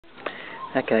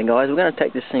Okay guys, we're going to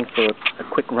take this thing for a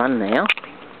quick run now,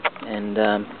 and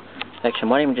actually I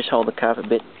might even just hold the car up a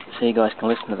bit so you guys can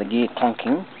listen to the gear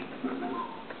clunking.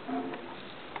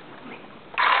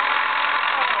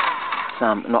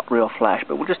 It's not real flash,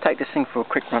 but we'll just take this thing for a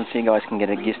quick run so you guys can get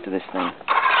a gist of this thing.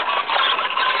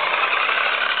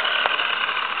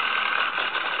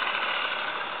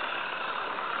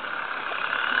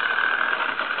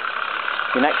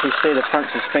 You can actually see the front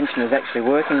suspension is actually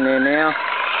working there now.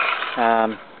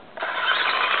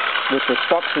 With the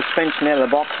stock suspension out of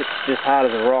the box, it's just hard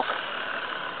as a rock.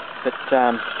 But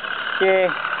yeah,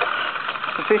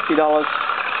 for $50,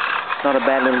 not a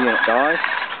bad little unit, guys.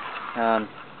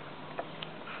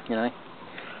 You know,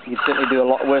 you could certainly do a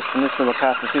lot worse than this little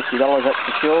car for $50, that's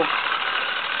for sure.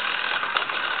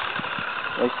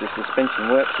 At least the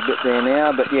suspension works a bit there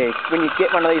now. But yeah, when you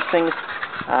get one of these things,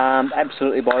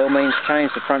 absolutely by all means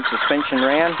change the front suspension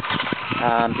round.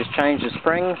 Just change the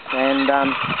springs and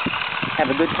have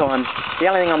a good time. The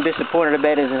only thing I'm disappointed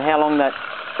about is how long that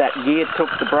gear took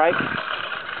to break,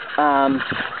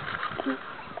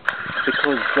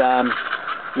 because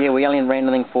yeah, we only ran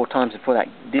the thing 4 times before that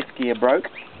diff gear broke.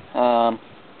 So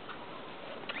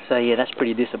yeah, that's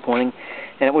pretty disappointing.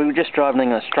 And we were just driving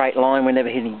in a straight line, we never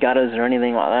hit any gutters or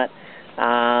anything like that.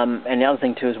 And the other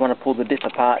thing too is when I pulled the diff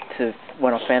apart to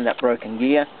when I found that broken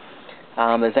gear,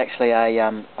 there's actually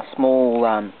a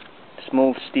small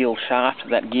steel shaft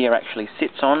that gear actually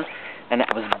sits on, and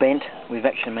that was bent. We've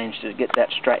actually managed to get that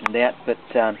straightened out, but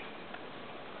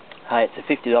hey, it's a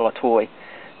 $50 toy,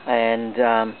 and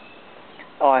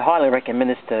I highly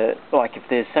recommend this to, like, if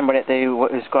there's somebody out there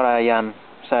who's got a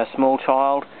say a small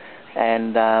child,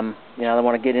 and you know, they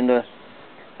want to get into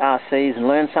RCs and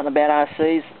learn something about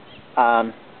RCs.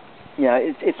 You know,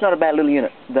 it's not a bad little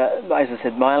unit. As I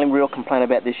said, my only real complaint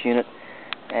about this unit,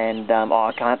 and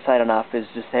I can't say it enough, is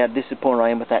just how disappointed I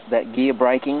am with that gear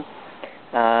breaking.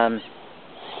 I'm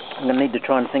going to need to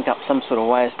try and think up some sort of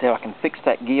way as to how I can fix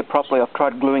that gear properly. I've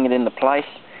tried gluing it into place,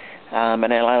 and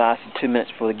it only lasted 2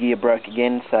 minutes before the gear broke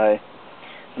again, so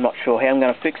I'm not sure how I'm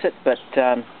going to fix it, but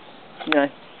you know,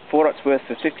 for what it's worth,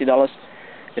 for $50,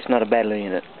 it's not a bad little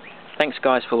unit. Thanks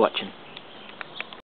guys for watching.